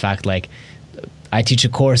brain when in fact, like, I teach a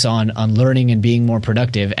course on learning and being more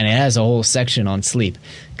productive, and it has a whole section on sleep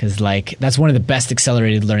because, like, that's one of the best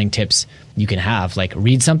accelerated learning tips you can have. Like,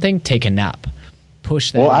 read something, take a nap,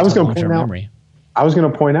 push that into long-term memory. I was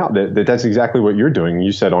going to point out that that's exactly what you're doing.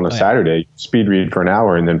 You said on a Saturday, speed read for an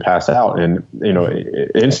hour and then pass out. And,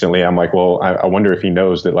 instantly I'm like, well, I wonder if he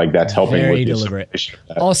knows that, like, that's helping. Very with deliberate.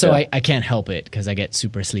 Also, I can't help it because I get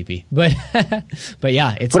super sleepy. But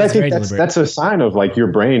yeah, it's I think very deliberate. That's a sign of, like, your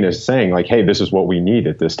brain is saying, like, hey, this is what we need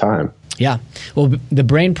at this time. Yeah. Well, the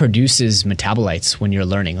brain produces metabolites when you're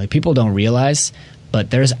learning. Like, people don't realize, but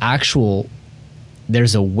there's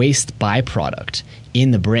a waste byproduct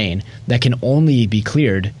in the brain that can only be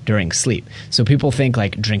cleared during sleep. So people think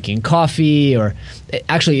like drinking coffee, or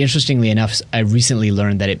actually, interestingly enough, I recently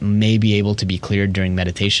learned that it may be able to be cleared during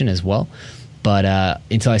meditation as well. But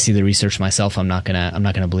until I see the research myself, I'm not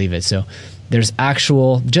gonna believe it. So there's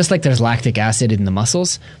actual, just like there's lactic acid in the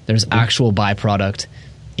muscles, there's actual byproduct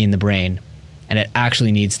in the brain, and it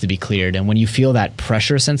actually needs to be cleared. And when you feel that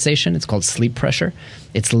pressure sensation, it's called sleep pressure.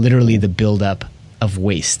 It's literally the buildup of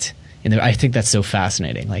waste. And I think that's so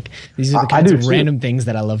fascinating. Like, these are the kinds of random things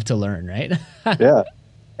that I love to learn, right? Yeah.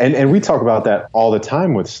 And we talk about that all the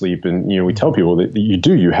time with sleep. And, we tell people that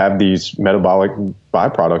you have these metabolic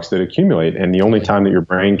byproducts that accumulate. And the only time that your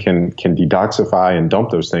brain can detoxify and dump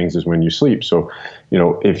those things is when you sleep. So,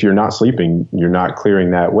 if you're not sleeping, you're not clearing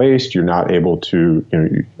that waste. You're not able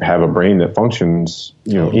to, have a brain that functions,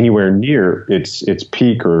 anywhere near its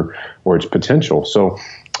peak or its potential. So,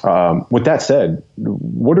 with that said,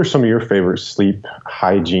 what are some of your favorite sleep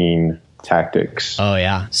hygiene tactics? Oh,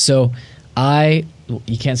 yeah. So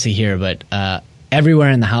you can't see here, but everywhere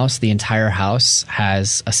in the house, the entire house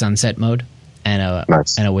has a sunset mode and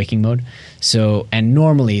a waking mode. So, and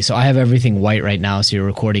normally, I have everything white right now, so your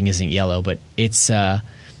recording isn't yellow, but it's about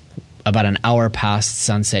an hour past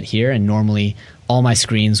sunset here, and normally all my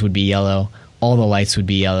screens would be yellow, all the lights would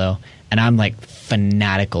be yellow, and I'm like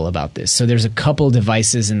fanatical about this. So there's a couple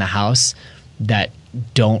devices in the house that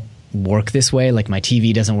don't work this way. Like, my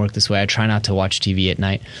TV doesn't work this way. I try not to watch TV at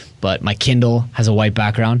night, but my Kindle has a white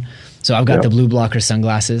background. So I've got the blue blocker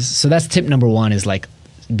sunglasses. So that's tip number 1, is like,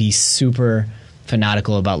 be super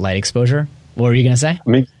fanatical about light exposure. What were you going to say?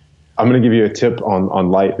 I'm going to give you a tip on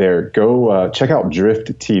light there. Go check out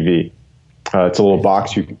Drift TV. It's a little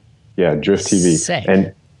box. Drift TV.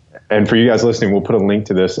 Sick. And for you guys listening, we'll put a link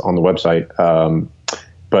to this on the website.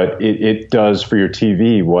 But it does for your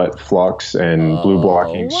TV what Flux and blue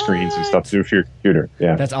blocking screens and stuff do for your computer.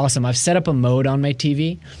 Yeah, that's awesome. I've set up a mode on my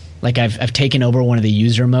TV. Like, I've taken over one of the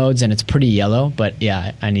user modes, and it's pretty yellow. But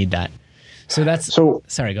yeah, I need that. So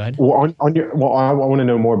sorry, go ahead. Well, I want to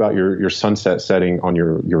know more about your sunset setting on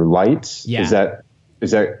your lights. Yeah.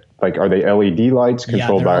 Is that like, are they LED lights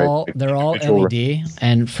controlled by? They're all LED.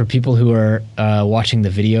 And for people who are watching the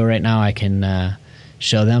video right now, I can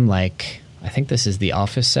show them. Like, I think this is the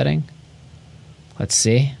office setting. Let's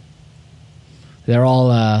see. They're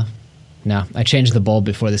all. No, I changed the bulb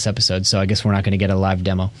before this episode, so I guess we're not going to get a live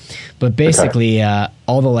demo. But basically,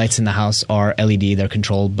 all the lights in the house are LED. They're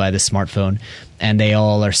controlled by the smartphone, and they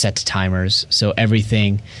all are set to timers. So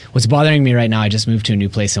everything. What's bothering me right now, I just moved to a new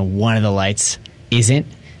place, and one of the lights isn't,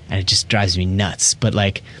 and it just drives me nuts. But,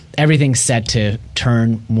 like, everything's set to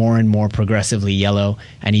turn more and more progressively yellow,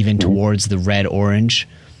 and even towards the red-orange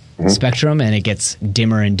spectrum, and it gets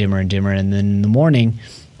dimmer and dimmer and dimmer. And then in the morning,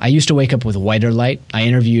 I used to wake up with whiter light. I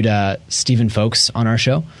interviewed Stephen Folks on our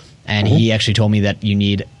show, and he actually told me that you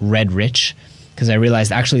need red rich, because I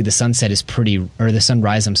realized actually the sunrise, is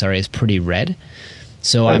pretty red.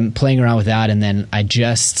 So I'm playing around with that, and then I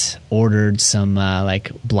just ordered some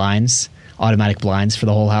like blinds, automatic blinds for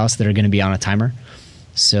the whole house that are going to be on a timer.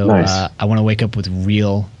 So I want to wake up with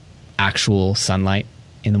real, actual sunlight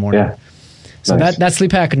in the morning. Yeah. So that's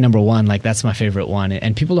sleep hack number 1. Like, that's my favorite one.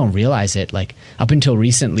 And people don't realize it. Like, up until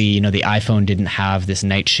recently, the iPhone didn't have this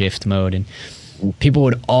night shift mode. And people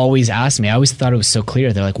would always ask me, I always thought it was so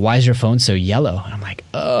clear. They're like, why is your phone so yellow? And I'm like,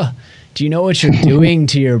 do you know what you're doing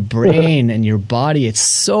to your brain and your body? It's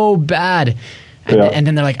so bad. And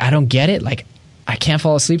then they're like, I don't get it. Like, I can't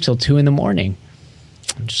fall asleep till 2 a.m. I'm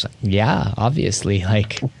just like, yeah, obviously.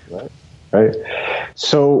 Like, right.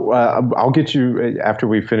 So I'll get you, after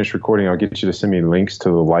we finish recording, I'll get you to send me links to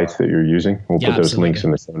the lights that you're using. We'll put those links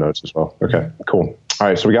in the show notes as well. Okay, cool. All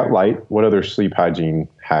right, so we got light. What other sleep hygiene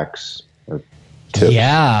hacks? tips?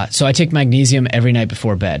 Yeah. So I take magnesium every night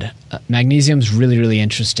before bed. Magnesium's really, really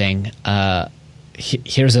interesting.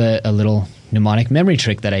 Here's a little mnemonic memory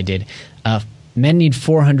trick that I did. Men need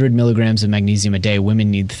 400 milligrams of magnesium a day. Women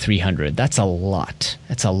need 300. That's a lot.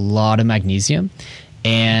 That's a lot of magnesium.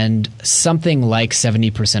 And something like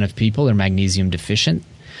 70% of people are magnesium deficient.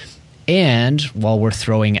 And while we're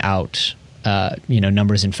throwing out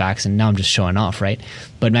numbers and facts, and now I'm just showing off, right?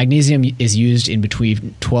 But magnesium is used in between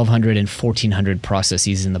 1,200 and 1,400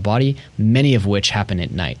 processes in the body, many of which happen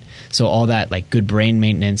at night. So all that, like good brain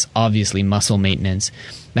maintenance, obviously muscle maintenance.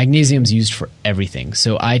 Magnesium's used for everything.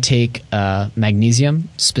 So I take magnesium.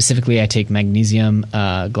 Specifically, I take magnesium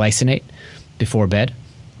glycinate before bed.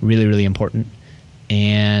 Really, really important.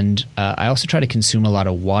 And I also try to consume a lot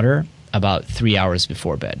of water about 3 hours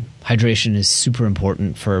before bed. Hydration is super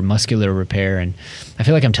important for muscular repair, and I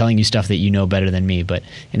feel like I'm telling you stuff that you know better than me, but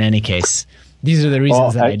in any case, these are the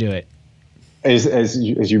reasons that I do it. As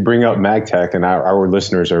you bring up MagTech, and our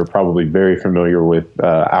listeners are probably very familiar with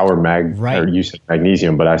our or you said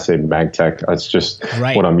magnesium, but I say MagTech. That's just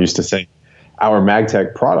what I'm used to saying. Our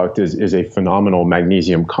MagTech product is a phenomenal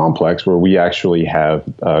magnesium complex where we actually have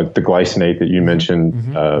the glycinate that you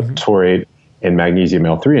mentioned, taurate, and magnesium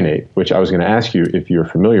L-threonate, which I was going to ask you if you're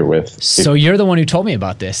familiar with. So you're the one who told me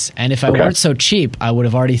about this, and if I weren't so cheap, I would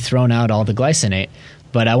have already thrown out all the glycinate,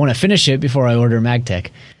 but I want to finish it before I order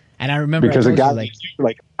MagTech. And I remember because a guy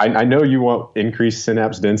I know you want increased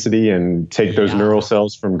synapse density and take those neural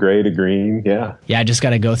cells from gray to green. Yeah. Yeah, I just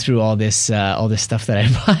got to go through all this stuff that I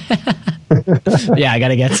bought. Yeah, I got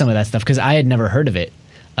to get some of that stuff because I had never heard of it,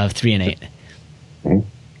 of threonate.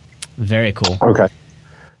 Very cool. Okay.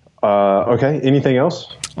 Anything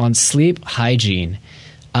else? On sleep hygiene.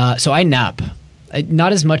 So I nap.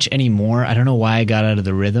 Not as much anymore. I don't know why I got out of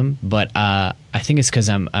the rhythm, but I think it's because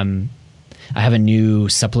I have a new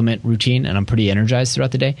supplement routine and I'm pretty energized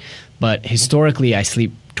throughout the day. But historically, I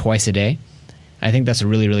sleep twice a day. I think that's a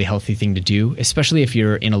really, really healthy thing to do, especially if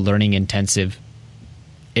you're in a learning intensive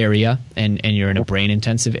area and you're in a brain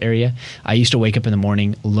intensive area. I used to wake up in the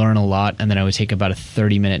morning, learn a lot, and then I would take about a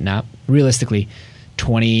 30-minute nap. Realistically,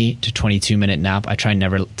 20 to 22-minute nap. I try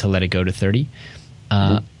never to let it go to 30.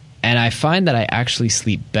 And I find that I actually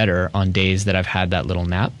sleep better on days that I've had that little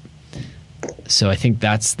nap. So I think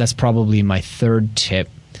that's probably my third tip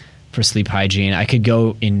for sleep hygiene. I could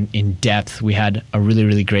go in depth. We had a really,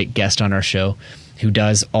 really great guest on our show who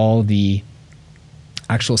does all the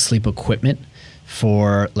actual sleep equipment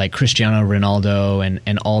for like Cristiano Ronaldo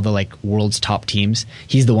and all the like world's top teams.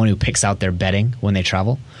 He's the one who picks out their bedding when they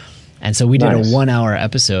travel. And so we did a 1-hour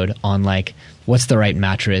episode on like what's the right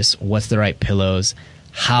mattress, what's the right pillows,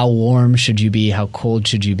 how warm should you be, how cold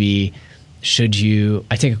should you be,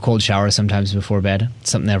 I take a cold shower sometimes before bed,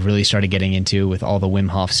 something that I've really started getting into with all the Wim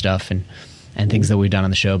Hof stuff and things that we've done on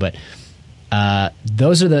the show. But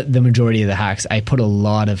those are the majority of the hacks. I put a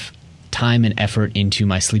lot of time and effort into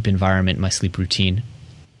my sleep environment, my sleep routine.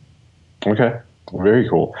 Okay, very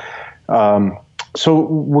cool. So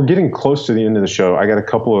we're getting close to the end of the show. I got a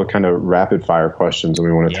couple of kind of rapid fire questions that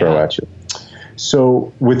we want to throw at you.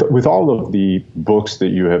 So with all of the books that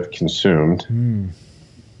you have consumed,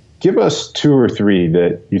 give us 2 or 3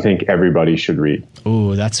 that you think everybody should read.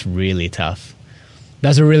 Ooh, that's really tough.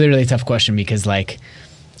 That's a really, really tough question because like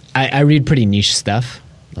I read pretty niche stuff.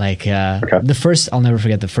 Like the first, I'll never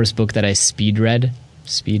forget, the first book that I speed read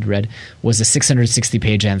was a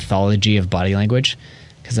 660-page anthology of body language.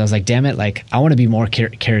 Because I was like, damn it, like I want to be more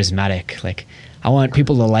charismatic. Like I want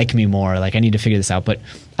people to like me more. Like I need to figure this out. But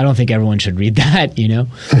I don't think everyone should read that, you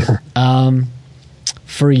know?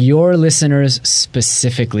 For your listeners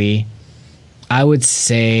specifically, I would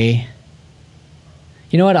say,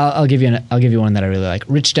 you know what? I'll give you one that I really like.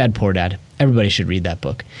 Rich Dad, Poor Dad. Everybody should read that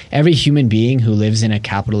book. Every human being who lives in a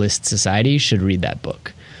capitalist society should read that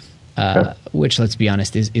book. Which, let's be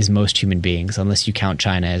honest, is most human beings, unless you count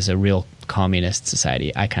China as a real communist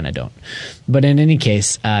society. I kind of don't. But in any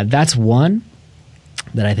case, that's one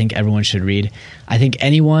that I think everyone should read. I think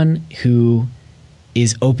anyone who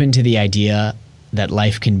is open to the idea that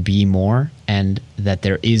life can be more and that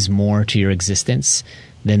there is more to your existence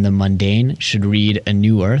than the mundane should read A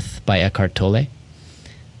New Earth by Eckhart Tolle.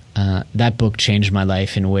 That book changed my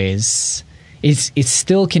life in ways. It's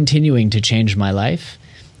still continuing to change my life.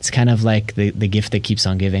 It's kind of like the gift that keeps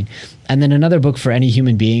on giving. And then another book for any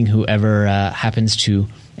human being who ever happens to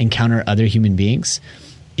encounter other human beings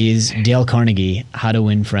is Dale Carnegie, How to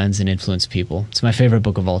Win Friends and Influence People. It's my favorite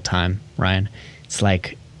book of all time, Ryan. It's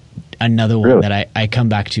like another one that I come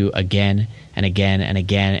back to again and again and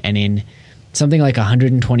again. And in something like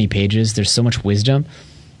 120 pages, there's so much wisdom.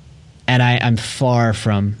 And I'm far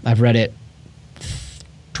from, I've read it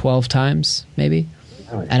 12 times maybe.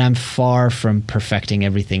 And I'm far from perfecting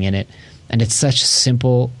everything in it. And it's such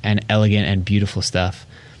simple and elegant and beautiful stuff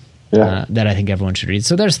that I think everyone should read.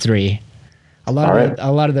 So there's 3. A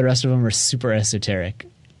lot of the rest of them are super esoteric.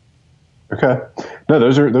 Okay. No,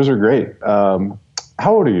 those are great.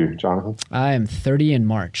 How old are you, Jonathan? I am 30 in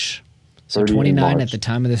March. So 29 at the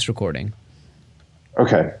time of this recording.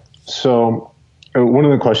 Okay. So one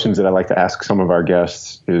of the questions that I like to ask some of our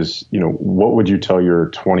guests is, what would you tell your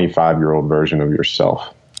 25-year-old version of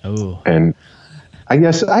yourself? Oh. And I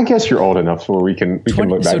guess you're old enough where we can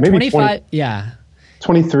look back. So maybe 25, yeah.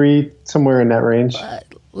 23, somewhere in that range.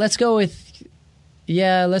 Let's go with,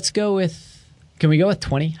 can we go with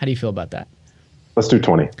 20? How do you feel about that? Let's do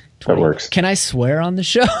 20. That works. Can I swear on the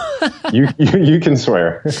show? You can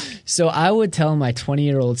swear. So I would tell my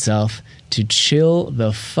 20-year-old self to chill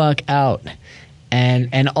the fuck out,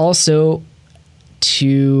 and also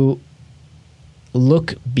to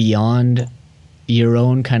look beyond your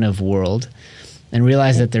own kind of world and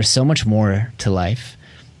realize that there's so much more to life.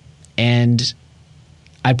 And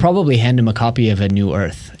I'd probably hand him a copy of A New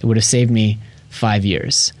Earth. It would have saved me 5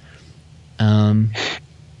 years. And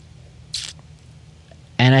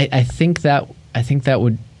I think that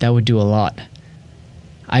would do a lot.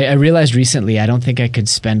 I realized recently I don't think I could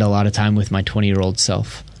spend a lot of time with my 20-year-old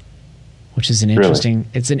self, which is an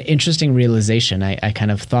interesting realization. I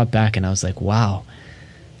kind of thought back and I was like, wow,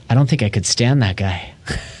 I don't think I could stand that guy.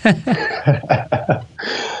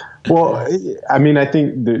 Well, I mean, I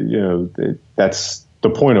think that, that's the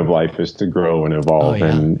point of life, is to grow and evolve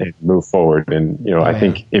and move forward. And, I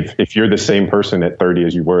think if you're the same person at 30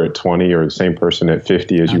 as you were at 20, or the same person at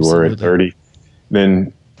 50 as you were at 30,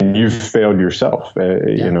 then you've failed yourself,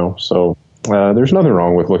 so there's nothing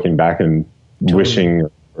wrong with looking back and wishing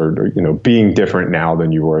or being different now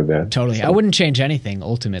than you were then. Totally. So I wouldn't change anything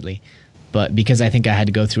ultimately, but because I think I had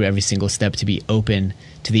to go through every single step to be open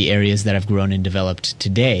to the areas that I've grown and developed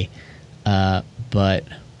today. But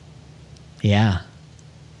yeah.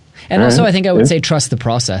 And also I think I would say trust the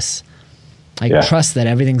process. Trust that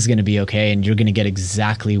everything's going to be okay and you're going to get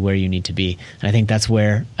exactly where you need to be. And I think that's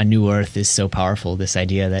where A New Earth is so powerful, this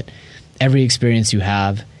idea that every experience you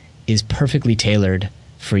have is perfectly tailored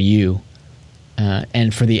for you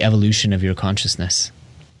and for the evolution of your consciousness.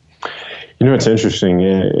 It's interesting,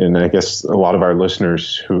 and I guess a lot of our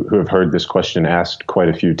listeners who have heard this question asked quite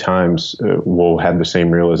a few times will have the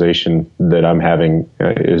same realization that I'm having,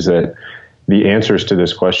 is that the answers to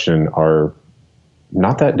this question are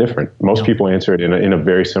not that different. Most people answer it in a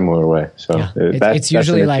very similar way. So it's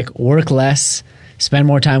usually like work less, spend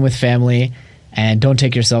more time with family, and don't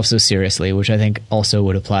take yourself so seriously, which I think also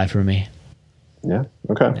would apply for me. Yeah.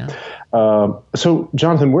 Okay. Yeah. So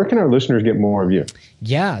Jonathan, where can our listeners get more of you?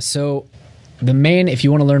 Yeah. So if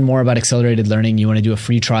you want to learn more about accelerated learning, you want to do a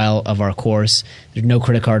free trial of our course. There's no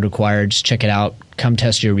credit card required. Just check it out. Come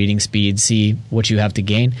test your reading speed, see what you have to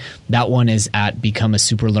gain. That one is at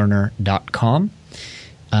becomeasuperlearner.com.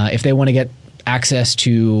 If they want to get access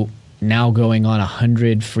to now going on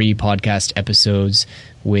 100 free podcast episodes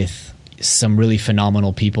with some really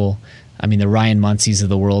phenomenal people, I mean, the Ryan Muncys of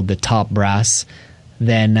the world, the top brass,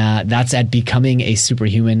 then that's at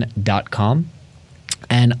becomingasuperhuman.com.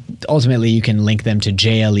 And ultimately, you can link them to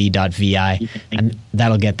jle.vi, and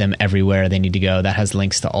that'll get them everywhere they need to go. That has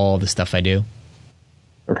links to all the stuff I do.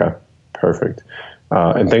 Okay, perfect.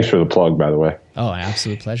 And thanks for the plug, by the way. Oh, an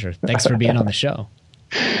absolute pleasure. Thanks for being on the show.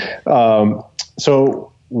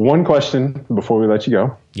 So one question before we let you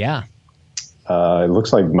go. Yeah. It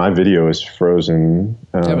looks like my video is frozen.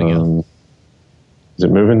 There we go. Is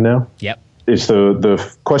it moving now? Yep. It's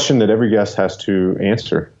the question that every guest has to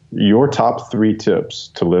answer. Your top 3 tips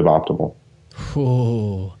to live optimal.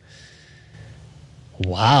 Ooh.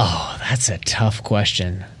 Wow, that's a tough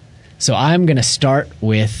question. So I'm going to start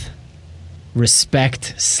with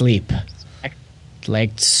respect sleep.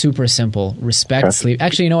 Like super simple. Respect sleep.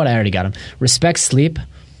 Actually, you know what? I already got them. Respect sleep.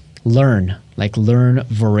 Learn. Like learn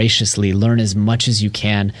voraciously. Learn as much as you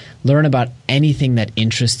can. Learn about anything that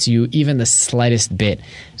interests you, even the slightest bit.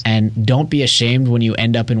 And don't be ashamed when you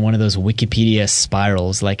end up in one of those Wikipedia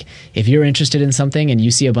spirals. Like if you're interested in something and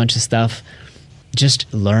you see a bunch of stuff,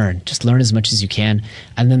 just learn. Just learn as much as you can.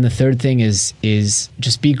 And then the third thing is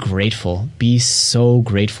just be grateful. Be so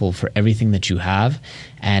grateful for everything that you have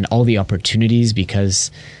and all the opportunities,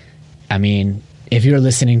 because, I mean, if you're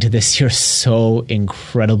listening to this, you're so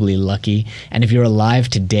incredibly lucky. And if you're alive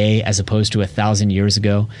today as opposed to 1,000 years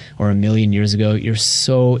ago or 1,000,000 years ago, you're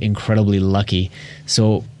so incredibly lucky.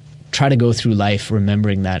 So try to go through life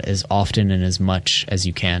remembering that as often and as much as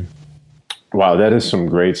you can. Wow, that is some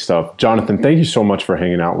great stuff. Jonathan, thank you so much for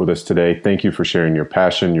hanging out with us today. Thank you for sharing your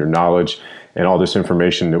passion, your knowledge, and all this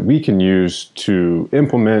information that we can use to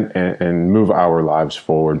implement and move our lives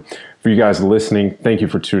forward. For you guys listening, thank you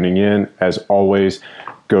for tuning in. As always,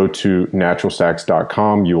 go to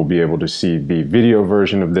naturalstacks.com. You will be able to see the video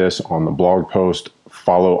version of this on the blog post.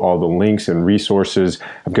 Follow all the links and resources.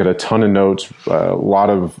 I've got a ton of notes, a lot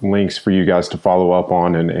of links for you guys to follow up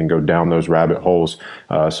on and go down those rabbit holes.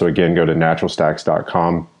 So again, go to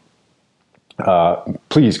naturalstacks.com.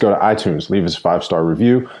 Please go to iTunes, leave us a 5-star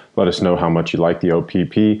review. Let us know how much you like the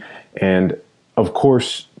OPP. And of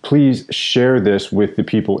course, please share this with the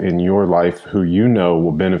people in your life who you know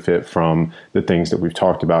will benefit from the things that we've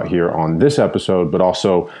talked about here on this episode, but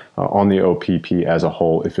also on the OPP as a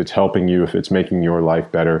whole. If it's helping you, if it's making your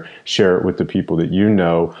life better, share it with the people that you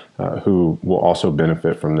know who will also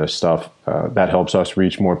benefit from this stuff. That helps us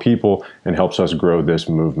reach more people and helps us grow this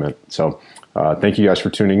movement. So thank you guys for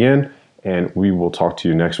tuning in, and we will talk to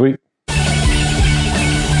you next week.